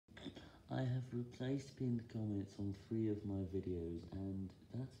I have replaced pinned comments on 3 of my videos, and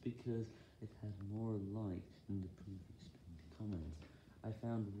that's because it had more likes than the previous pinned comments. I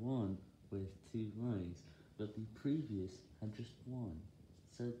found one with 2 likes, but the previous had just 1,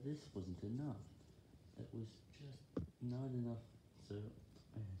 so this wasn't enough. It was just not enough, so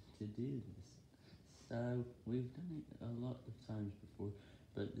I had to do this. So, we've done it a lot of times before,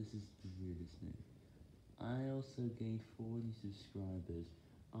 but this is the weirdest thing. I also gained 40 subscribers.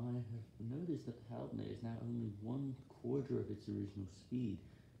 I have noticed that HelpNet is now only 1/4 of its original speed,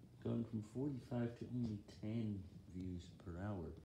 going from 45 to only 10 views per hour.